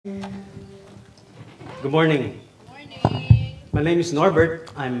Good morning. Morning. My name is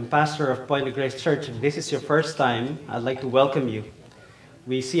Norbert. I'm pastor of Point of Grace Church. If this is your first time, I'd like to welcome you.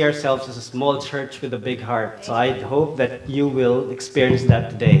 We see ourselves as a small church with a big heart. So I hope that you will experience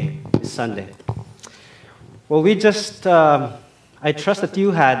that today, this Sunday. Well, I trust that you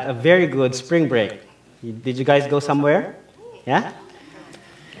had a very good spring break. Did you guys go somewhere? Yeah?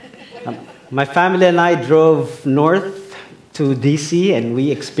 My family and I drove north to DC and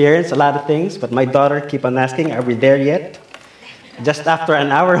we experienced a lot of things, but my daughter keep on asking, are we there yet? Just after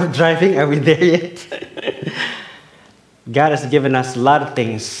an hour of driving, are we there yet? God has given us a lot of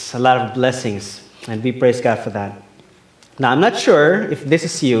things, a lot of blessings, and we praise God for that. Now, I'm not sure if this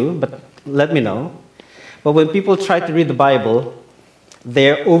is you, but let me know. But when people try to read the Bible,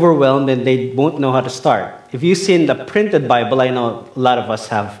 they're overwhelmed and they won't know how to start. If you've seen the printed Bible, I know a lot of us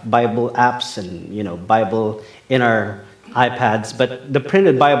have Bible apps and, Bible in our iPads, but the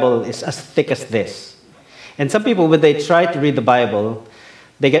printed Bible is as thick as this. And some people, when they try to read the Bible,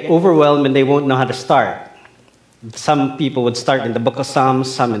 they get overwhelmed and they won't know how to start. Some people would start in the book of Psalms,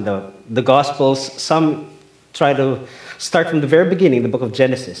 some in the Gospels, some try to start from the very beginning, the book of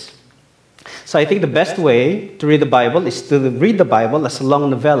Genesis. So I think the best way to read the Bible is to read the Bible as a long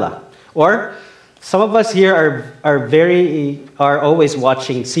novella. Or some of us here are always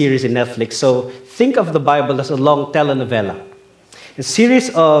watching series in Netflix. So think of the Bible as a long telenovela, a series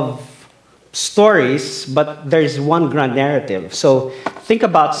of stories, but there is one grand narrative. So think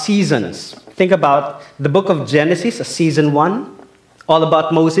about seasons. Think about the book of Genesis as season 1, all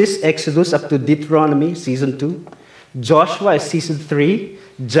about Moses, Exodus up to Deuteronomy, season 2. Joshua is season 3,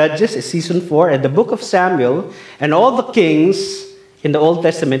 Judges is season 4, and the book of Samuel and all the kings in the Old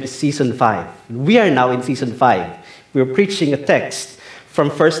Testament is season 5. We are now in season 5. We're preaching a text from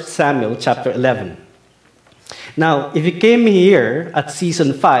 1 Samuel chapter 11. Now, if you came here at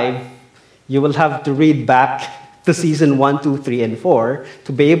season 5, you will have to read back to season 1, 2, 3, and 4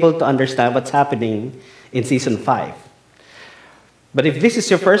 to be able to understand what's happening in season 5. But if this is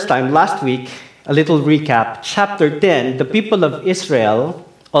your first time, last week, a little recap. Chapter 10, the people of Israel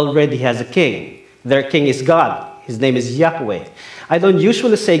already has a king. Their king is God. His name is Yahweh. I don't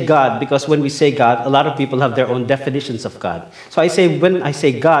usually say God because when we say God, a lot of people have their own definitions of God. So when I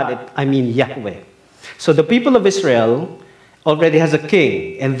say God, I mean Yahweh. So the people of Israel already has a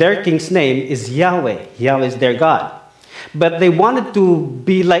king, and their king's name is Yahweh. Yahweh is their God. But they wanted to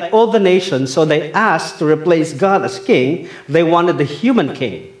be like all the nations, so they asked to replace God as king. They wanted the human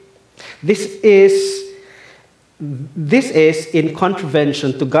king. This is in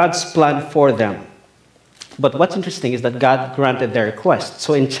contravention to God's plan for them. But what's interesting is that God granted their request.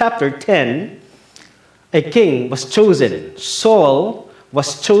 So in chapter 10, a king was chosen. Saul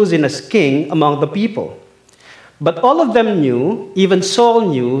was chosen as king among the people. But all of them knew, even Saul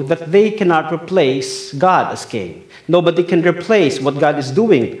knew, that they cannot replace God as king. Nobody can replace what God is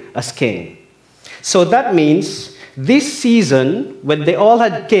doing as king. So that means this season, when they all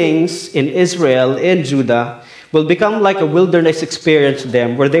had kings in Israel and Judah, will become like a wilderness experience to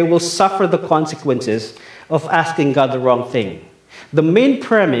them where they will suffer the consequences of asking God the wrong thing. The main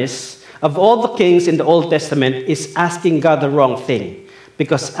premise of all the kings in the Old Testament is asking God the wrong thing.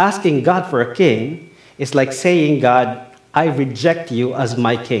 Because asking God for a king is like saying, God, I reject you as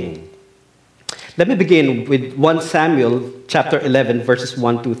my king. Let me begin with 1 Samuel chapter 11, verses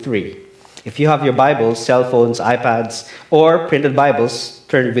 1 to 3. If you have your Bibles, cell phones, iPads, or printed Bibles,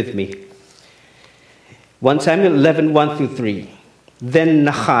 turn with me. 1 Samuel 11, 1 through 3. Then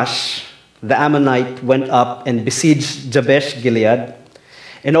Nahash, the Ammonite, went up and besieged Jabesh Gilead.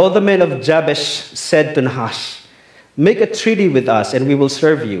 And all the men of Jabesh said to Nahash, make a treaty with us and we will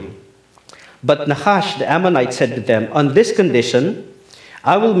serve you. But Nahash, the Ammonite, said to them, on this condition,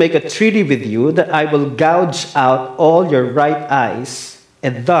 I will make a treaty with you that I will gouge out all your right eyes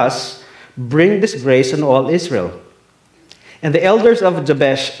and thus bring disgrace on all Israel. And the elders of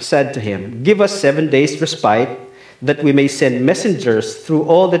Jabesh said to him, give us 7 days respite, that we may send messengers through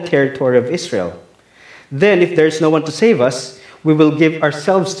all the territory of Israel. Then, if there is no one to save us, we will give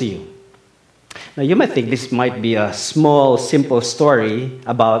ourselves to you. Now, you might think this might be a small, simple story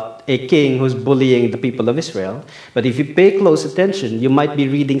about a king who's bullying the people of Israel. But if you pay close attention, you might be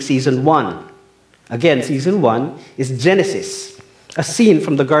reading season 1. Again, season 1 is Genesis, a scene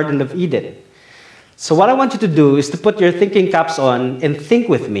from the Garden of Eden. So what I want you to do is to put your thinking caps on and think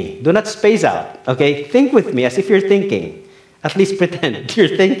with me. Do not space out, okay? Think with me as if you're thinking. At least pretend you're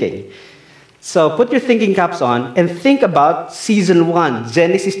thinking. So put your thinking caps on and think about season 1,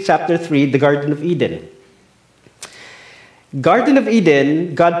 Genesis chapter 3, the Garden of Eden. Garden of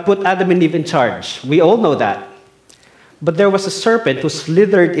Eden, God put Adam and Eve in charge. We all know that. But there was a serpent who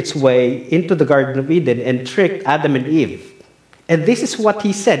slithered its way into the Garden of Eden and tricked Adam and Eve. And this is what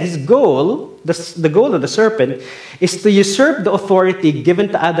he said. His goal, the goal of the serpent, is to usurp the authority given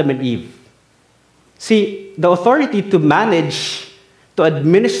to Adam and Eve. See, the authority to manage, to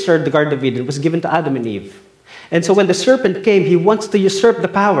administer the Garden of Eden was given to Adam and Eve. And so when the serpent came, he wants to usurp the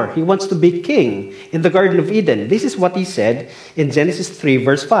power. He wants to be king in the Garden of Eden. This is what he said in Genesis 3,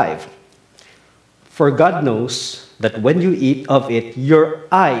 verse 5. For God knows that when you eat of it, your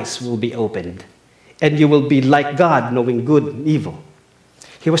eyes will be opened, and you will be like God, knowing good and evil.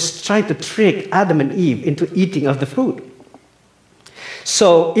 He was trying to trick Adam and Eve into eating of the fruit.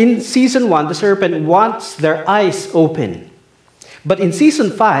 So in season 1, the serpent wants their eyes open. But in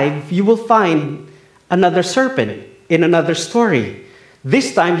season 5, you will find another serpent in another story.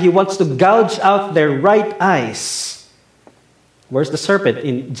 This time, he wants to gouge out their right eyes. Where's the serpent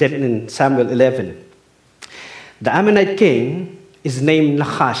in Samuel 11? The Ammonite king is named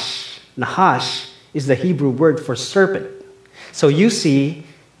Nahash. Nahash is the Hebrew word for serpent. So you see,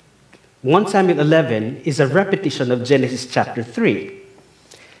 1 Samuel 11 is a repetition of Genesis chapter 3.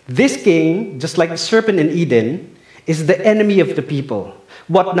 This king, just like the serpent in Eden, is the enemy of the people.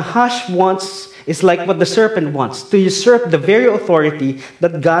 What Nahash wants is like what the serpent wants, to usurp the very authority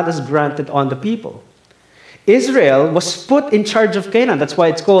that God has granted on the people. Israel was put in charge of Canaan. That's why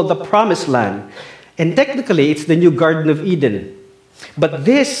it's called the Promised Land. And technically, it's the new Garden of Eden. But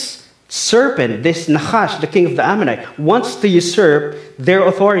this serpent, this Nahash, the king of the Ammonite, wants to usurp their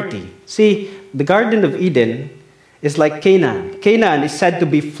authority. See, the Garden of Eden is like Canaan. Canaan is said to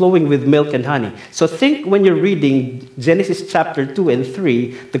be flowing with milk and honey. So think when you're reading Genesis chapter 2 and 3,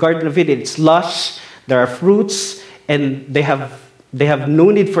 the Garden of Eden, it's lush, there are fruits, and they have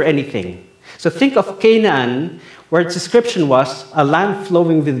no need for anything. So think of Canaan, where its description was a land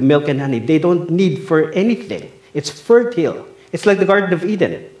flowing with milk and honey. They don't need for anything. It's fertile. It's like the Garden of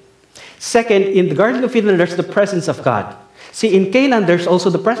Eden. Second, in the Garden of Eden, there's the presence of God. See, in Canaan, there's also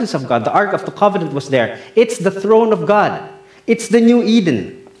the presence of God. The Ark of the Covenant was there. It's the throne of God. It's the new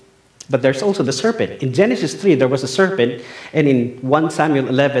Eden. But there's also the serpent. In Genesis 3, there was a serpent. And in 1 Samuel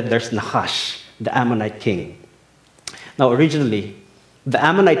 11, there's Nahash, the Ammonite king. Now, originally, the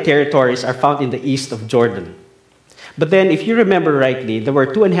Ammonite territories are found in the east of Jordan. But then, if you remember rightly, there were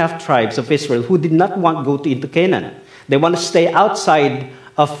 2.5 tribes of Israel who did not want to go into Canaan. They want to stay outside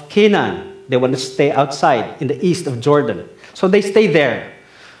of Canaan. They want to stay outside in the east of Jordan. So they stay there.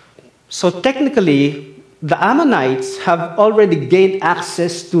 So technically, the Ammonites have already gained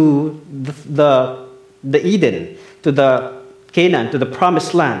access to the Eden, to the Canaan, to the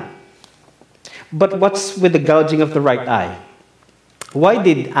Promised Land. But what's with the gouging of the right eye? Why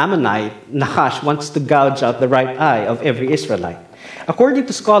did Ammonite Nahash wants to gouge out the right eye of every Israelite? According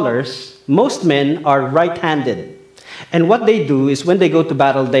to scholars, most men are right-handed. And what they do is when they go to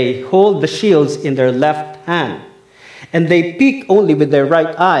battle, they hold the shields in their left hand. And they peek only with their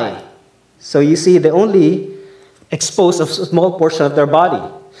right eye. So you see, they only expose a small portion of their body.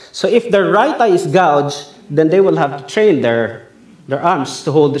 So if their right eye is gouged, then they will have to train their arms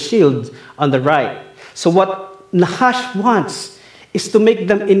to hold the shield on the right. So what Nahash wants is to make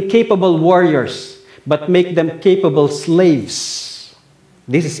them incapable warriors, but make them capable slaves.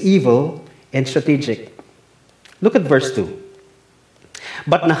 This is evil and strategic. Look at verse 2.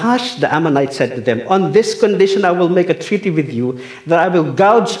 But Nahash the Ammonite said to them, on this condition I will make a treaty with you, that I will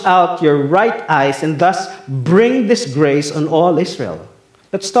gouge out your right eyes and thus bring disgrace on all Israel.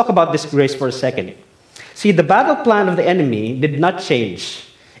 Let's talk about disgrace for a second. See, the battle plan of the enemy did not change.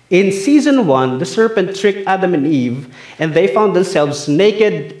 In season 1, the serpent tricked Adam and Eve, and they found themselves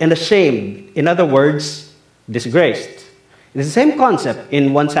naked and ashamed. In other words, disgraced. It's the same concept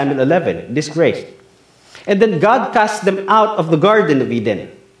in 1 Samuel 11, disgraced. And then God cast them out of the Garden of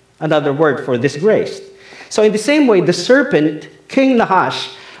Eden. Another word for disgraced. So in the same way, the serpent, King Nahash,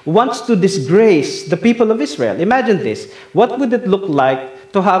 wants to disgrace the people of Israel. Imagine this. What would it look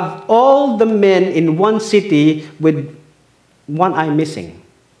like to have all the men in one city with one eye missing?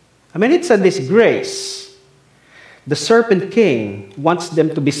 I mean, it's a disgrace. The serpent king wants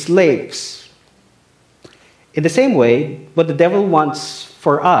them to be slaves. In the same way, what the devil wants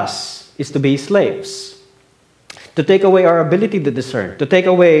for us is to be slaves. To take away our ability to discern, to take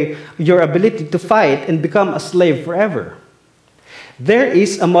away your ability to fight and become a slave forever. There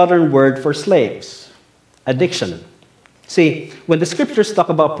is a modern word for slaves, addiction. See, when the scriptures talk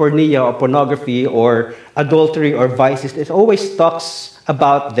about pornea or pornography or adultery or vices, it always talks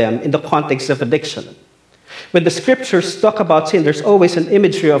about them in the context of addiction. When the scriptures talk about sin, there's always an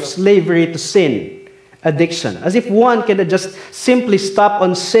imagery of slavery to sin, addiction, as if one can just simply stop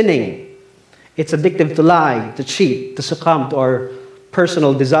on sinning It's addictive to lie, to cheat, to succumb to our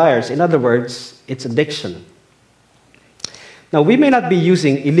personal desires. In other words, it's addiction. Now, we may not be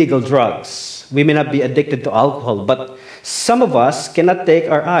using illegal drugs. We may not be addicted to alcohol, but some of us cannot take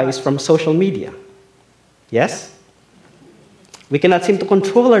our eyes from social media. Yes? We cannot seem to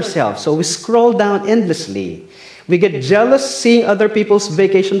control ourselves, so we scroll down endlessly. We get jealous seeing other people's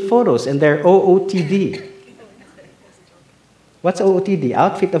vacation photos and their OOTD. What's OOTD?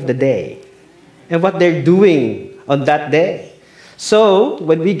 Outfit of the day. And what they're doing on that day. So,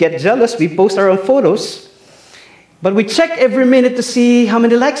 when we get jealous, we post our own photos, but we check every minute to see how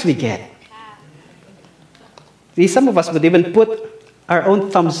many likes we get. See, some of us would even put our own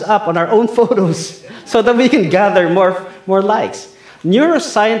thumbs up on our own photos so that we can gather more likes.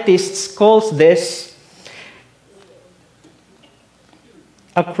 Neuroscientists calls this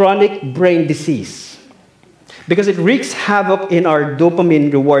a chronic brain disease because it wreaks havoc in our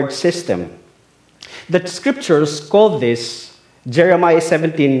dopamine reward system. The scriptures call this, Jeremiah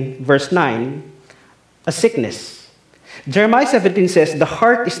 17, verse 9, a sickness. Jeremiah 17 says, "The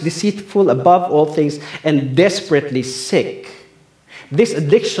heart is deceitful above all things and desperately sick." This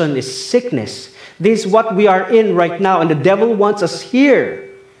addiction is sickness. This is what we are in right now, and the devil wants us here,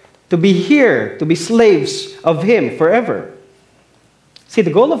 to be slaves of him forever. See,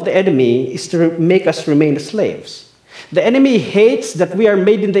 the goal of the enemy is to make us remain slaves. The enemy hates that we are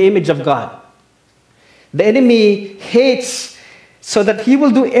made in the image of God. The enemy hates so that he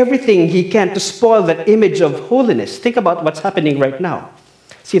will do everything he can to spoil that image of holiness. Think about what's happening right now.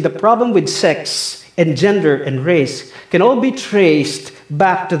 See, the problem with sex and gender and race can all be traced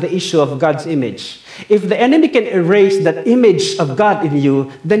back to the issue of God's image. If the enemy can erase that image of God in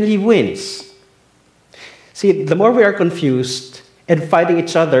you, then he wins. See, the more we are confused and fighting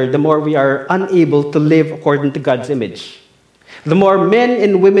each other, the more we are unable to live according to God's image. The more men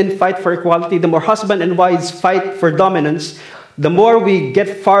and women fight for equality, the more husband and wives fight for dominance, the more we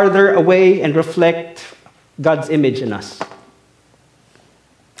get farther away and reflect God's image in us.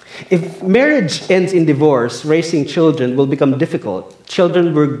 If marriage ends in divorce, raising children will become difficult.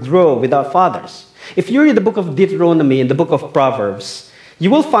 Children will grow without fathers. If you read the book of Deuteronomy and the book of Proverbs, you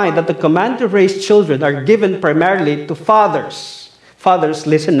will find that the command to raise children are given primarily to fathers. Fathers,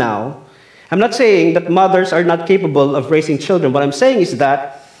 listen now. I'm not saying that mothers are not capable of raising children. What I'm saying is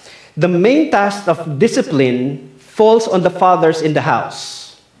that the main task of discipline falls on the fathers in the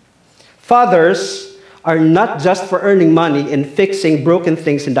house. Fathers are not just for earning money and fixing broken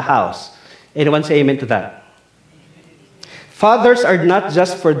things in the house. Anyone say amen to that? Fathers are not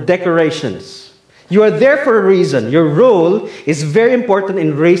just for decorations. You are there for a reason. Your role is very important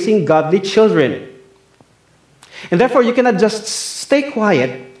in raising godly children. And therefore, you cannot just stay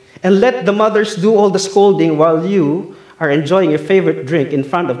quiet and let the mothers do all the scolding while you are enjoying your favorite drink in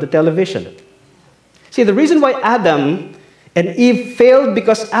front of the television. See, the reason why Adam and Eve failed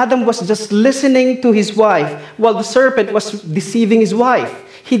because Adam was just listening to his wife while the serpent was deceiving his wife.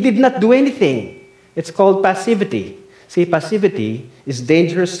 He did not do anything. It's called passivity. See, passivity is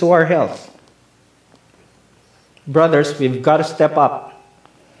dangerous to our health. Brothers, we've got to step up.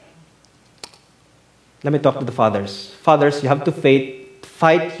 Let me talk to the fathers. Fathers, you have to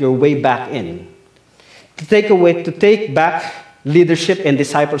fight your way back in. To take back leadership and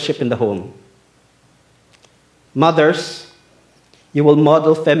discipleship in the home. Mothers, you will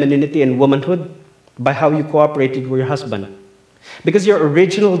model femininity and womanhood by how you cooperated with your husband. Because your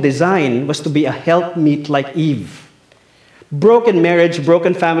original design was to be a helpmeet like Eve. Broken marriage,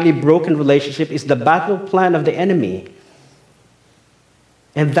 broken family, broken relationship is the battle plan of the enemy.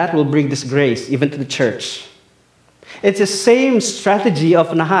 And that will bring disgrace even to the church. It's the same strategy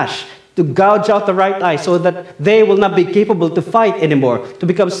of Nahash to gouge out the right eye so that they will not be capable to fight anymore, to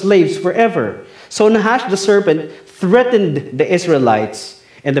become slaves forever. So Nahash the serpent threatened the Israelites,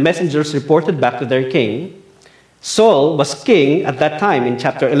 and the messengers reported back to their king. Saul was king at that time in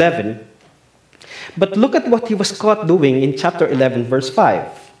chapter 11. But look at what he was caught doing in chapter 11, verse 5.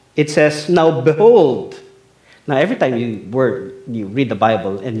 It says, "Now behold." Now every time you read the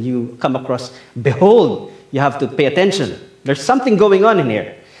Bible and you come across behold, you have to pay attention. There's something going on in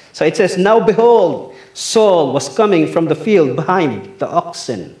here. So it says, "Now behold, Saul was coming from the field behind the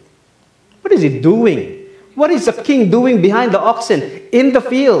oxen." What is he doing? What is a king doing behind the oxen in the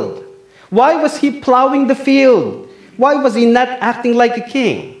field? Why was he plowing the field? Why was he not acting like a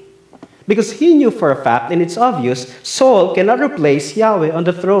king? Because he knew for a fact, and it's obvious, Saul cannot replace Yahweh on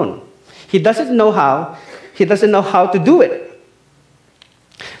the throne. He doesn't know how to do it.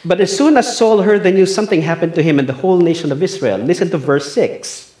 But as soon as Saul heard the news, something happened to him and the whole nation of Israel. Listen to verse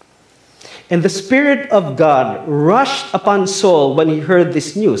 6. And the Spirit of God rushed upon Saul when he heard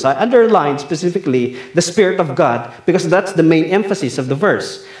this news. I underlined specifically the Spirit of God because that's the main emphasis of the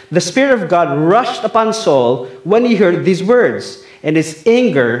verse. The Spirit of God rushed upon Saul when he heard these words, and his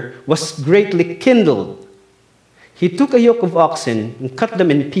anger was greatly kindled. He took a yoke of oxen and cut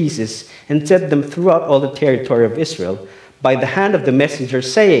them in pieces and set them throughout all the territory of Israel by the hand of the messenger,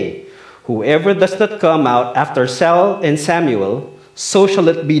 saying, "Whoever does not come out after Saul and Samuel, so shall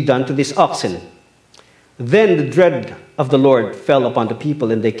it be done to these oxen." Then the dread of the Lord fell upon the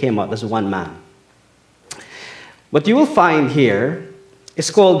people, and they came out as one man. What you will find here is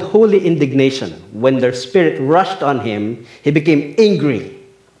called holy indignation. When the Spirit rushed on him, he became angry.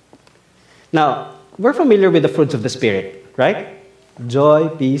 Now, we're familiar with the fruits of the Spirit, right? Joy,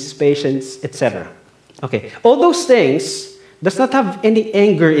 peace, patience, etc. Okay, all those things does not have any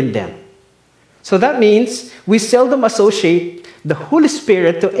anger in them. So that means we seldom associate the Holy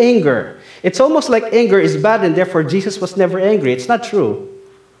Spirit to anger. It's almost like anger is bad and therefore Jesus was never angry. It's not true.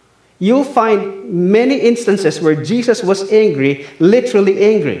 You'll find many instances where Jesus was angry, literally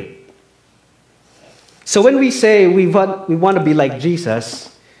angry. So when we say we want to be like Jesus,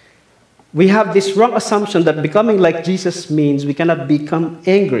 we have this wrong assumption that becoming like Jesus means we cannot become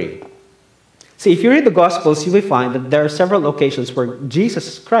angry. See, if you read the Gospels, you will find that there are several occasions where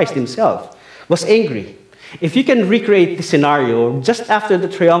Jesus Christ himself was angry. If you can recreate the scenario, just after the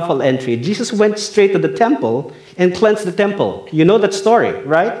triumphal entry, Jesus went straight to the temple and cleansed the temple. You know that story,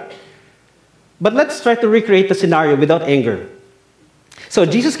 right? But let's try to recreate the scenario without anger. So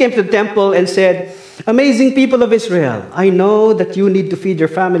Jesus came to the temple and said, "Amazing people of Israel, I know that you need to feed your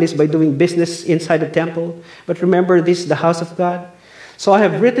families by doing business inside the temple, but remember this is the house of God. So I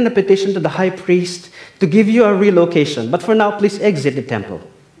have written a petition to the high priest to give you a relocation, but for now, please exit the temple."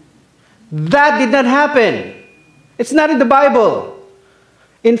 That did not happen. It's not in the Bible.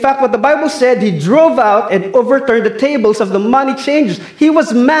 In fact, what the Bible said, he drove out and overturned the tables of the money changers. He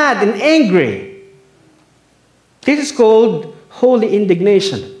was mad and angry. This is called holy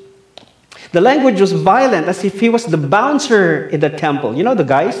indignation. The language was violent, as if he was the bouncer in the temple. You know the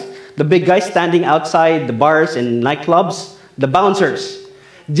guys? The big guys standing outside the bars and nightclubs? The bouncers.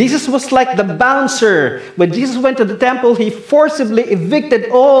 Jesus was like the bouncer. When Jesus went to the temple, he forcibly evicted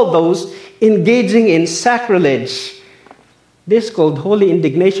all those engaging in sacrilege. This is called holy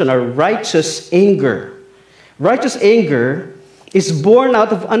indignation or righteous anger. Righteous anger is born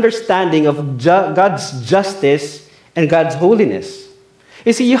out of understanding of God's justice and God's holiness.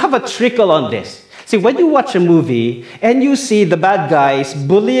 You see, you have a trickle on this. See, when you watch a movie and you see the bad guys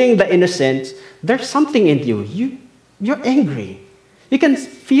bullying the innocent, there's something in you. You're angry. You can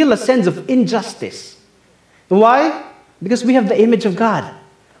feel a sense of injustice. Why? Because we have the image of God.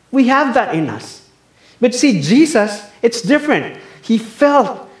 We have that in us. But see, Jesus, it's different. He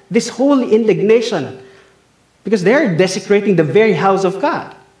felt this holy indignation because they're desecrating the very house of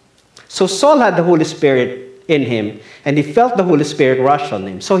God. So Saul had the Holy Spirit in him, and he felt the Holy Spirit rush on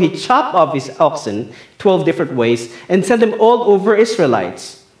him. So he chopped off his oxen 12 different ways and sent them all over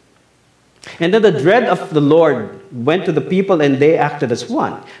Israelites. And then the dread of the Lord went to the people, and they acted as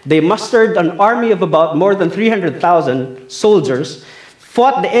one. They mustered an army of about more than 300,000 soldiers,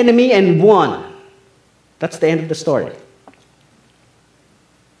 fought the enemy, and won. That's the end of the story.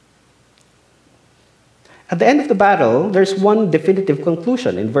 At the end of the battle, there's one definitive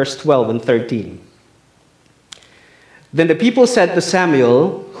conclusion in verse 12 and 13. Then the people said to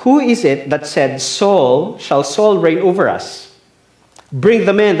Samuel, "Who is it that said, shall Saul reign over us? Bring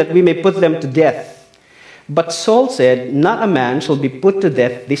the men that we may put them to death." But Saul said, "Not a man shall be put to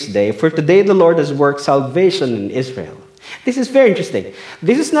death this day, for today the Lord has worked salvation in Israel." This is very interesting.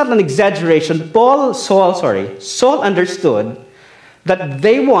 This is not an exaggeration. Saul understood that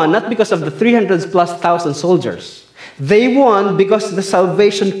they won not because of the 300,000+ soldiers. They won because the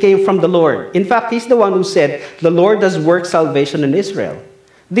salvation came from the Lord. In fact, he's the one who said, "The Lord has worked salvation in Israel."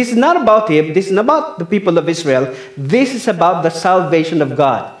 This is not about him. This is not about the people of Israel. This is about the salvation of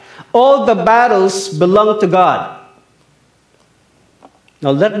God. All the battles belong to God.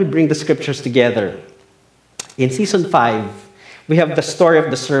 Now let me bring the scriptures together. In season 5, we have the story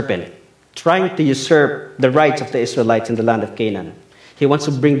of the serpent trying to usurp the rights of the Israelites in the land of Canaan. He wants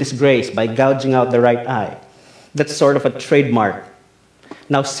to bring disgrace by gouging out the right eye. That's sort of a trademark.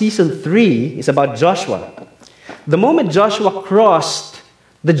 Now season 3 is about Joshua. The moment Joshua crossed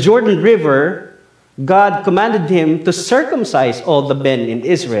the Jordan River, God commanded him to circumcise all the men in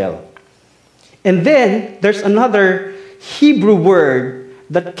Israel. And then there's another Hebrew word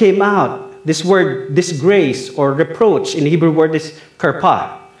that came out. This word, disgrace or reproach in Hebrew word is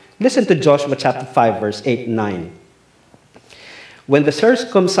karpah. Listen to Joshua chapter 5, verse 8 and 9. when the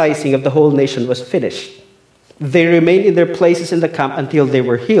circumcising of the whole nation was finished. They remained in their places in the camp until they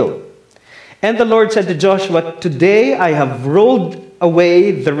were healed. And the Lord said to Joshua, "Today I have rolled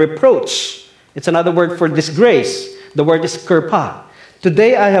away the reproach." It's another word for disgrace. The word is kirpa.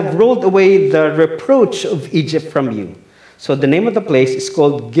 "Today I have rolled away the reproach of Egypt from you." So the name of the place is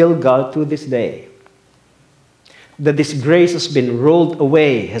called Gilgal to this day. The disgrace has been rolled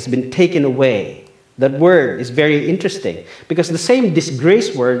away, has been taken away. That word is very interesting because the same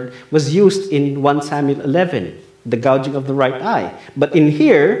disgrace word was used in 1 Samuel 11, the gouging of the right eye. But in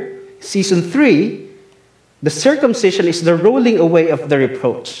here, season 3, the circumcision is the rolling away of the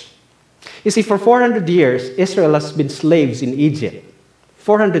reproach. You see, for 400 years, Israel has been slaves in Egypt.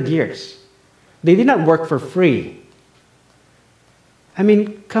 400 years. They did not work for free. I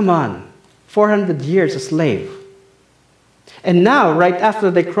mean, come on. 400 years a slave. And now, right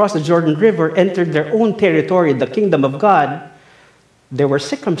after they crossed the Jordan River, entered their own territory, the kingdom of God, they were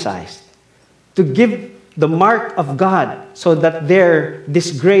circumcised to give the mark of God so that their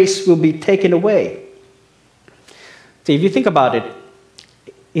disgrace will be taken away. So if you think about it,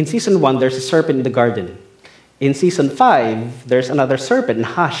 in season 1, there's a serpent in the garden. In season 5, there's another serpent,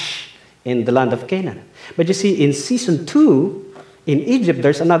 Nahash, in the land of Canaan. But you see, in season 2, in Egypt,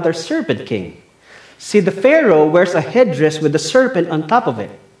 there's another serpent king. See, the Pharaoh wears a headdress with a serpent on top of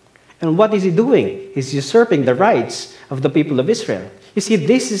it. And what is he doing? He's usurping the rights of the people of Israel. You see,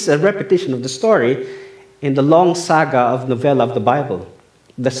 this is a repetition of the story in the long saga of novella of the Bible.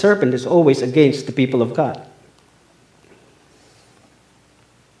 The serpent is always against the people of God.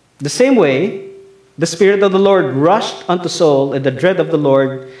 The same way, the Spirit of the Lord rushed unto Saul and the dread of the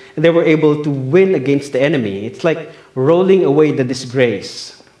Lord, and they were able to win against the enemy. It's like rolling away the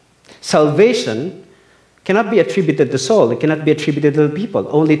disgrace. Salvation cannot be attributed to Saul. It cannot be attributed to the people,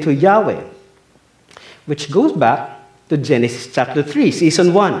 only to Yahweh. Which goes back to Genesis chapter 3,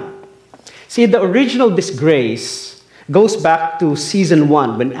 season 1. See, the original disgrace goes back to season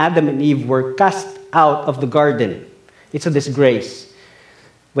 1, when Adam and Eve were cast out of the garden. It's a disgrace.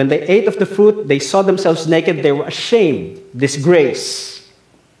 When they ate of the fruit, they saw themselves naked. They were ashamed, disgrace.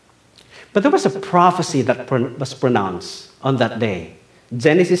 But there was a prophecy that was pronounced on that day.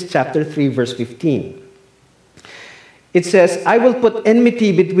 Genesis chapter 3, verse 15. It says, "I will put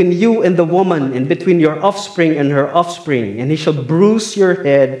enmity between you and the woman, and between your offspring and her offspring, and he shall bruise your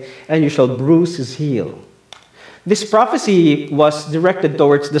head, and you shall bruise his heel." This prophecy was directed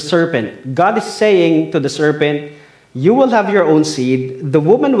towards the serpent. God is saying to the serpent, you will have your own seed, the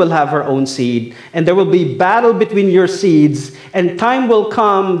woman will have her own seed, and there will be battle between your seeds, and time will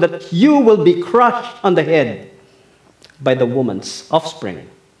come that you will be crushed on the head by the woman's offspring.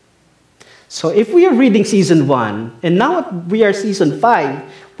 So if we are reading season 1, and now we are season 5,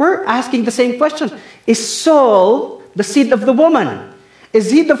 we're asking the same question. Is Saul the seed of the woman?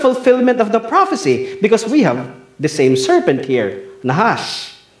 Is he the fulfillment of the prophecy? Because we have the same serpent here,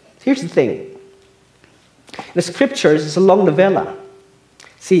 Nahash. Here's the thing. The scriptures is a long novella.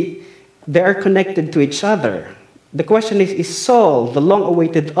 See, they are connected to each other. The question is Saul the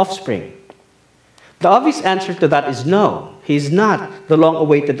long-awaited offspring? The obvious answer to that is no. He is not the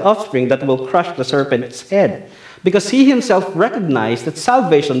long-awaited offspring that will crush the serpent's head, because he himself recognized that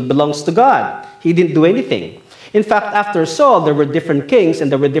salvation belongs to God. He didn't do anything. In fact, after Saul, there were different kings and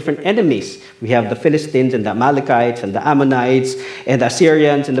there were different enemies. We have the Philistines and the Amalekites and the Ammonites and the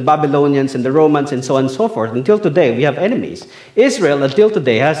Assyrians and the Babylonians and the Romans and so on and so forth. Until today, we have enemies. Israel, until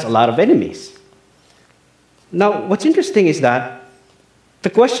today, has a lot of enemies. Now, what's interesting is that the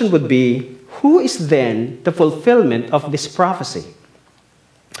question would be, who is then the fulfillment of this prophecy?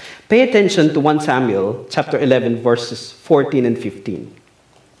 Pay attention to 1 Samuel chapter 11, verses 14 and 15.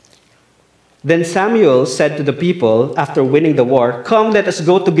 Then Samuel said to the people after winning the war, "Come, let us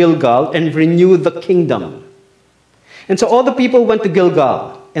go to Gilgal and renew the kingdom." And so all the people went to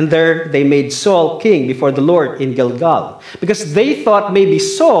Gilgal, and there they made Saul king before the Lord in Gilgal, because they thought maybe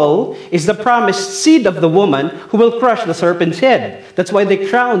Saul is the promised seed of the woman who will crush the serpent's head. That's why they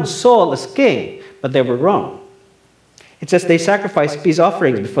crowned Saul as king, but they were wrong. It says they sacrificed peace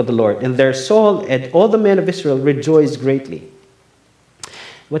offerings before the Lord, and there Saul and all the men of Israel rejoiced greatly.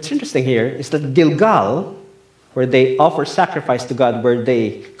 What's interesting here is that Gilgal, where they offer sacrifice to God, where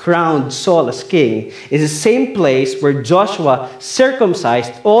they crowned Saul as king, is the same place where Joshua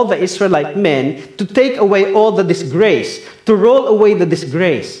circumcised all the Israelite men to take away all the disgrace, to roll away the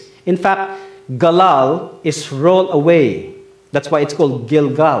disgrace. In fact, Galal is roll away. That's why it's called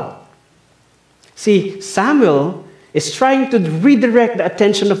Gilgal. See, Samuel is trying to redirect the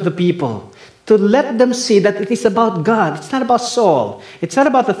attention of the people to let them see that it is about God. It's not about Saul. It's not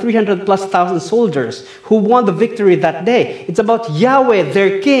about the 300 plus thousand soldiers who won the victory that day. It's about Yahweh,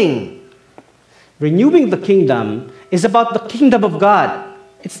 their king. Renewing the kingdom is about the kingdom of God.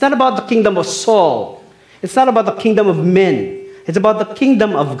 It's not about the kingdom of Saul. It's not about the kingdom of men. It's about the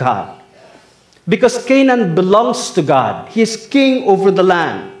kingdom of God. Because Canaan belongs to God. He is king over the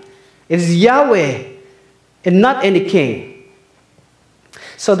land. It is Yahweh and not any king.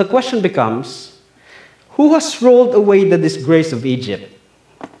 So the question becomes, who has rolled away the disgrace of Egypt?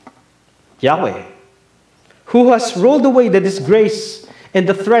 Yahweh. Who has rolled away the disgrace and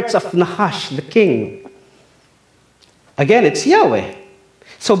the threats of Nahash, the king? Again, it's Yahweh.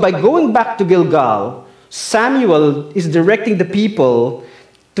 So by going back to Gilgal, Samuel is directing the people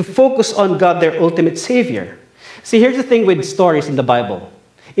to focus on God, their ultimate Savior. See, here's the thing with stories in the Bible.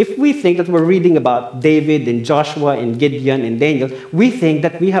 If we think that we're reading about David and Joshua and Gideon and Daniel, we think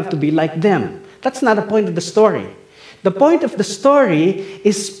that we have to be like them. That's not the point of the story. The point of the story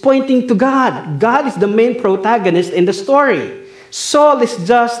is pointing to God. God is the main protagonist in the story. Saul is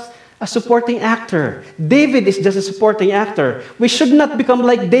just a supporting actor. David is just a supporting actor. We should not become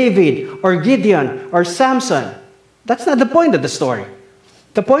like David or Gideon or Samson. That's not the point of the story.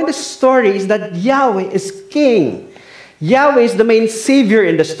 The point of the story is that Yahweh is king. Yahweh is the main savior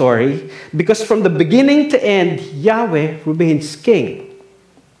in the story because from the beginning to end, Yahweh remains king.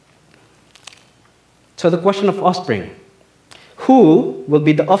 So the question of offspring. Who will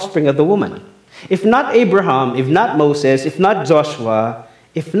be the offspring of the woman? If not Abraham, if not Moses, if not Joshua,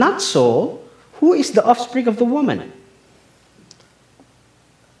 if not Saul, who is the offspring of the woman?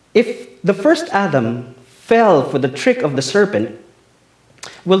 If the first Adam fell for the trick of the serpent,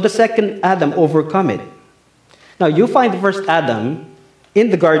 will the second Adam overcome it? Now, you find the first Adam in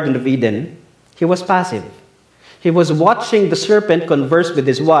the Garden of Eden. He was passive. He was watching the serpent converse with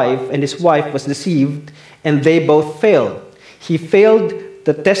his wife, and his wife was deceived, and they both failed. He failed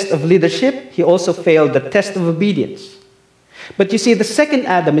the test of leadership. He also failed the test of obedience. But you see, the second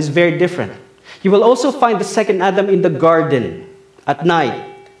Adam is very different. You will also find the second Adam in the garden at night.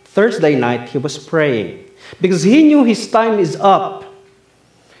 Thursday night, he was praying because he knew his time is up.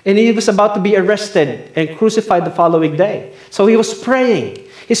 And he was about to be arrested and crucified the following day. So he was praying.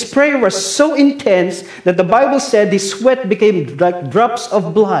 His prayer was so intense that the Bible said his sweat became like drops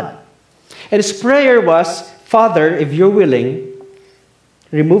of blood. And his prayer was, Father, if you're willing,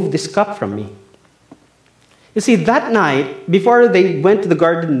 remove this cup from me. You see, that night, before they went to the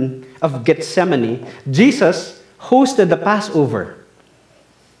Garden of Gethsemane, Jesus hosted the Passover.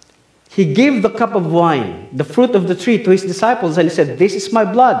 He gave the cup of wine, the fruit of the tree, to his disciples, and he said, this is my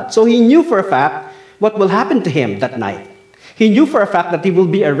blood. So he knew for a fact what will happen to him that night. He knew for a fact that he will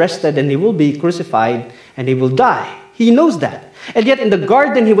be arrested and he will be crucified and he will die. He knows that. And yet in the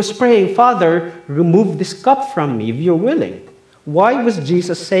garden he was praying, Father, remove this cup from me if you're willing. Why was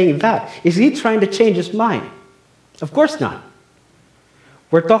Jesus saying that? Is he trying to change his mind? Of course not.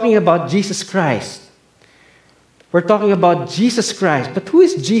 We're talking about Jesus Christ. We're talking about Jesus Christ. But who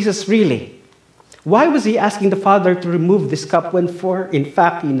is Jesus really? Why was he asking the Father to remove this cup when in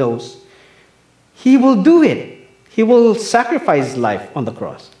fact he knows he will do it? He will sacrifice his life on the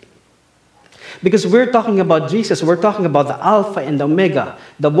cross. Because we're talking about Jesus. We're talking about the Alpha and the Omega,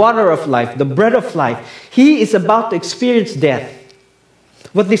 the water of life, the bread of life. He is about to experience death.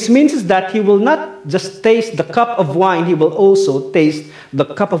 What this means is that he will not just taste the cup of wine, he will also taste the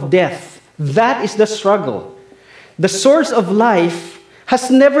cup of death. That is the struggle. The source of life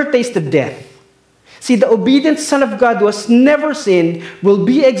has never tasted death. See, the obedient Son of God who has never sinned will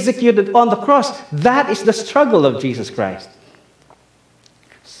be executed on the cross. That is the struggle of Jesus Christ.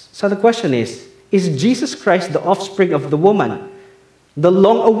 So the question is Jesus Christ the offspring of the woman, the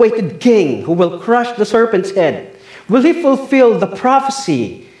long-awaited king who will crush the serpent's head? Will he fulfill the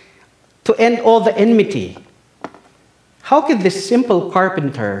prophecy to end all the enmity? How can this simple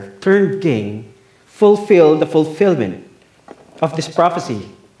carpenter turned king fulfill the fulfillment of this prophecy?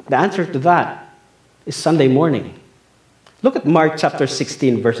 The answer to that is Sunday morning. Look at Mark chapter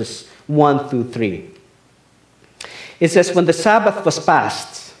 16, verses 1 through 3. It says, when the Sabbath was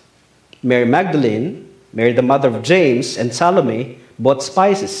past, Mary Magdalene, Mary the mother of James, and Salome bought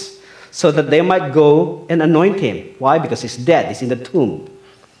spices so that they might go and anoint him. Why? Because he's dead. He's in the tomb.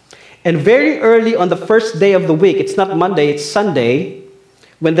 And very early on the first day of the week, it's not Monday, it's Sunday,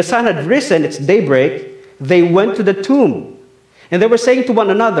 when the sun had risen, it's daybreak, they went to the tomb. And they were saying to one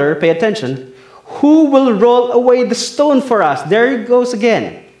another, pay attention, who will roll away the stone for us? There it goes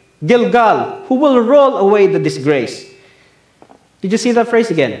again. Gilgal, who will roll away the disgrace? Did you see that phrase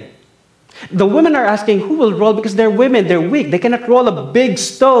again? The women are asking, who will roll? Because they're women, they're weak. They cannot roll a big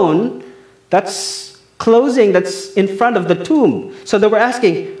stone That's closing that's in front of the tomb. So they were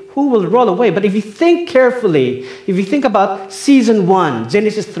asking, who will roll away? But if you think carefully, if you think about season 1,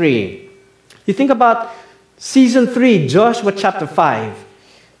 Genesis 3, you think about season 3, Joshua chapter 5,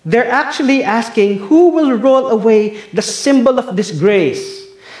 they're actually asking, who will roll away the symbol of disgrace?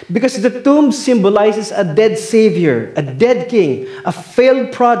 Because the tomb symbolizes a dead savior, a dead king, a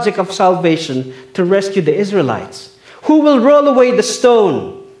failed project of salvation to rescue the Israelites. Who will roll away the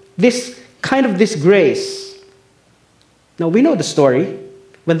stone? This kind of disgrace. Now we know the story.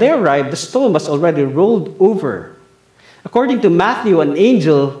 When they arrived, the stone was already rolled over. According to Matthew, an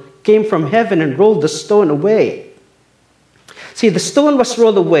angel came from heaven and rolled the stone away. See, the stone was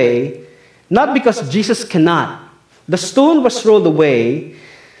rolled away not because Jesus cannot. The stone was rolled away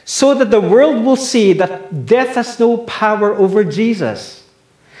so that the world will see that death has no power over Jesus.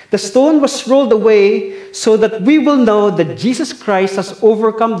 The stone was rolled away so that we will know that Jesus Christ has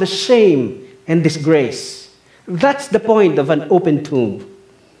overcome the shame and disgrace. That's the point of an open tomb.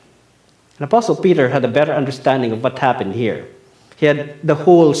 And Apostle Peter had a better understanding of what happened here. He had the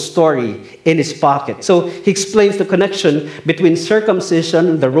whole story in his pocket. So he explains the connection between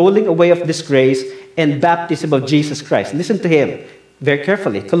circumcision, the rolling away of disgrace, and baptism of Jesus Christ. Listen to him very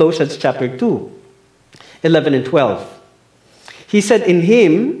carefully. Colossians chapter 2, 11 and 12. He said, in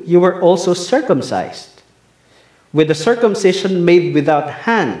him you were also circumcised, with a circumcision made without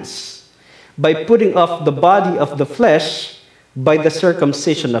hands, by putting off the body of the flesh by the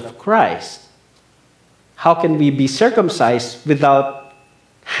circumcision of Christ. How can we be circumcised without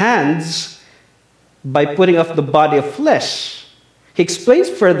hands? By putting off the body of flesh. He explains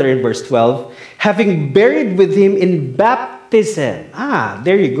further in verse 12, having buried with him in baptism.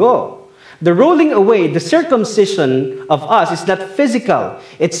 There you go. The rolling away, the circumcision of us is not physical.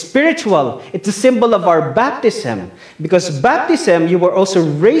 It's spiritual. It's a symbol of our baptism. Because baptism, you were also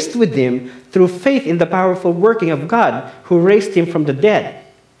raised with him through faith in the powerful working of God who raised him from the dead.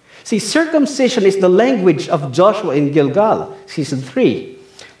 See, circumcision is the language of Joshua in Gilgal, season 3.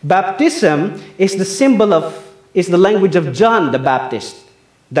 Baptism is the language of John the Baptist.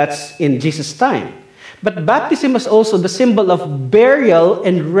 That's in Jesus' time. But baptism is also the symbol of burial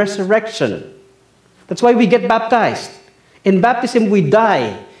and resurrection. That's why we get baptized. In baptism, we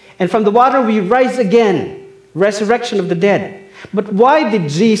die. And from the water, we rise again. Resurrection of the dead. But why did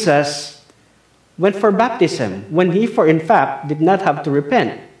Jesus went for baptism when he, in fact, did not have to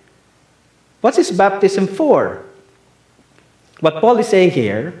repent? What's his baptism for? What Paul is saying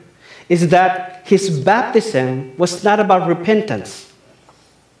here is that his baptism was not about repentance.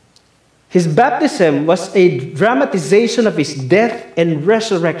 His baptism was a dramatization of his death and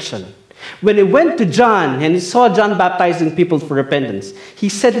resurrection. When he went to John and he saw John baptizing people for repentance, he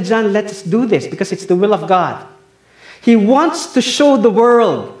said to John, let us do this because it's the will of God. He wants to show the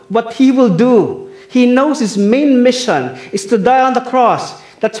world what he will do. He knows his main mission is to die on the cross.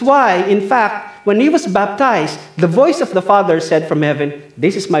 That's why, in fact, when he was baptized, the voice of the Father said from heaven,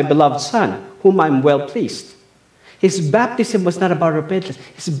 this is my beloved Son, whom I am well pleased. His baptism was not about repentance.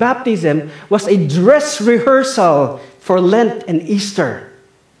 His baptism was a dress rehearsal for Lent and Easter.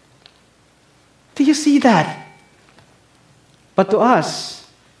 Do you see that? But to us,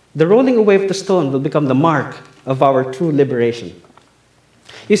 the rolling away of the stone will become the mark of our true liberation.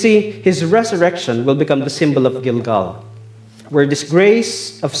 You see, his resurrection will become the symbol of Gilgal, where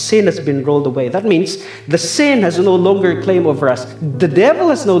disgrace of sin has been rolled away. That means the sin has no longer claim over us. The devil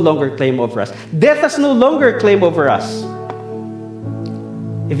has no longer claim over us. Death has no longer claim over us.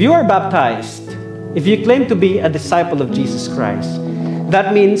 If you are baptized, if you claim to be a disciple of Jesus Christ,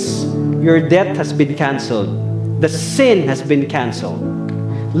 that means your death has been canceled. The sin has been canceled.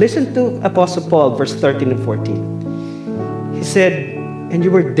 Listen to Apostle Paul, verse 13 and 14. He said, and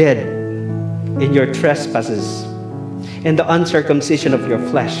you were dead in your trespasses and the uncircumcision of your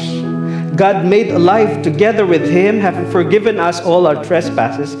flesh. God made alive together with him, having forgiven us all our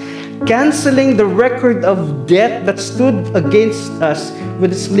trespasses, canceling the record of debt that stood against us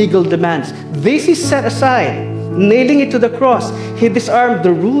with its legal demands. This he set aside, nailing it to the cross. He disarmed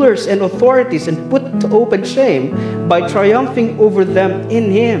the rulers and authorities and put to open shame by triumphing over them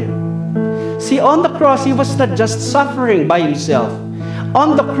in him. See, on the cross, he was not just suffering by himself.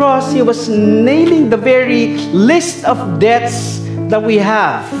 On the cross, he was nailing the very list of debts that we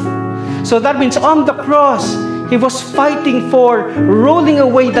have. So that means on the cross, he was fighting for rolling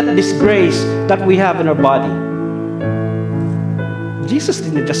away that disgrace that we have in our body. Jesus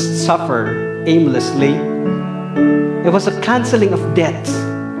didn't just suffer aimlessly. It was a canceling of debt.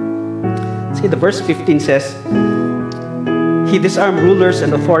 See, the verse 15 says, he disarmed rulers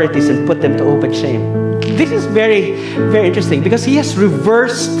and authorities and put them to open shame. This is very, very interesting because he has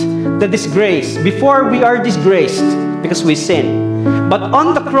reversed the disgrace. Before, we are disgraced because we sin. But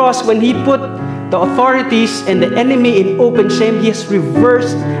on the cross, when He put the authorities and the enemy in open shame, He has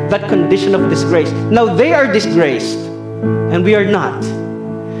reversed that condition of disgrace. Now they are disgraced, and we are not.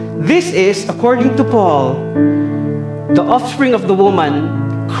 This is, according to Paul, the offspring of the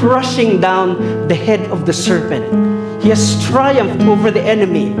woman crushing down the head of the serpent. He has triumphed over the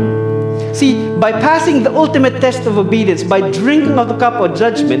enemy. See, by passing the ultimate test of obedience, by drinking of the cup of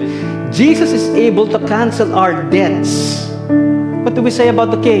judgment, Jesus is able to cancel our debts. What do we say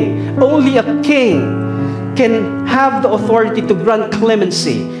about the king? Only a king can have the authority to grant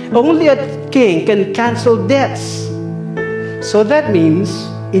clemency. Only a king can cancel debts. So that means,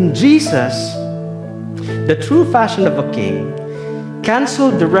 in Jesus, the true fashion of a king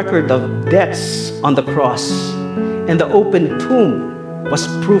canceled the record of debts on the cross, and the open tomb was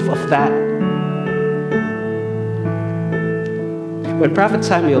proof of that. When Prophet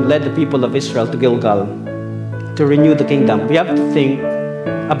Samuel led the people of Israel to Gilgal to renew the kingdom, we have to think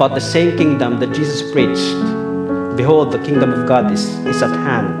about the same kingdom that Jesus preached. Behold, the kingdom of God is at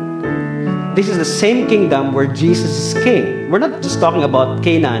hand. This is the same kingdom where Jesus is king. We're not just talking about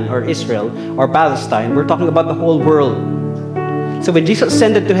Canaan or Israel or Palestine. We're talking about the whole world. So when Jesus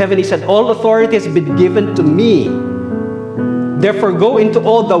ascended to heaven, He said, all authority has been given to me. Therefore, go into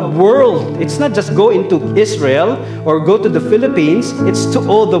all the world. It's not just go into Israel or go to the Philippines. It's to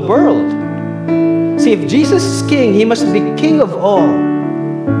all the world. See, if Jesus is king, He must be king of all.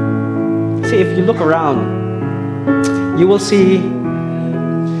 See, if you look around, you will see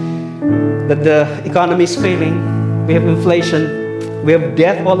that the economy is failing. We have inflation. We have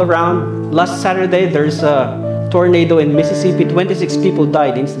death all around. Last Saturday, there's a tornado in Mississippi. 26 people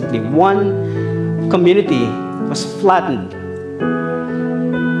died instantly. One community was flattened.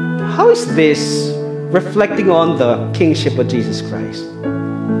 How is this reflecting on the kingship of Jesus Christ?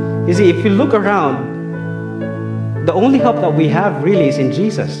 You see, if you look around, the only help that we have really is in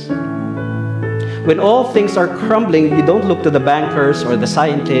Jesus. When all things are crumbling, you don't look to the bankers or the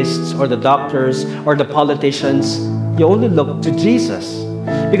scientists or the doctors or the politicians. You only look to Jesus.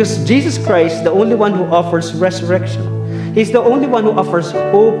 Because Jesus Christ is the only one who offers resurrection. He's the only one who offers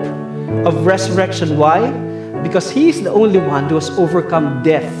hope of resurrection. Why? Because He is the only one who has overcome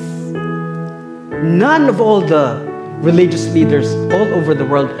death. None of all the religious leaders all over the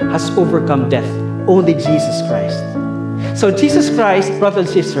world has overcome death. Only Jesus Christ. So Jesus Christ, brothers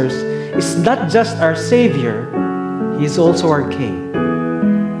and sisters, is not just our Savior, He is also our King.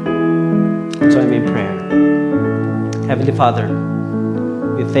 Join me in prayer. Heavenly Father,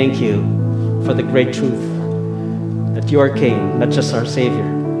 we thank You for the great truth that You are King, not just our Savior.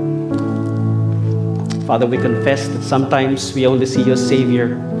 Father, we confess that sometimes we only see You as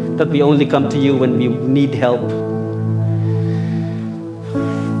Savior, that we only come to You when we need help.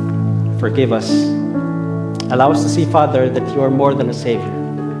 Forgive us. Allow us to see, Father, that You are more than a Savior,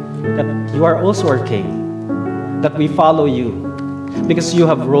 that You are also our King, that we follow You because You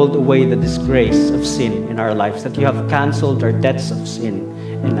have rolled away the disgrace of sin in our lives, that You have canceled our debts of sin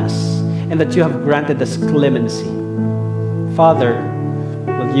in us, and that You have granted us clemency. Father,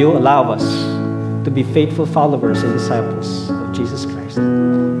 will You allow us to be faithful followers and disciples of Jesus Christ.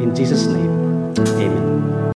 In Jesus' name, amen.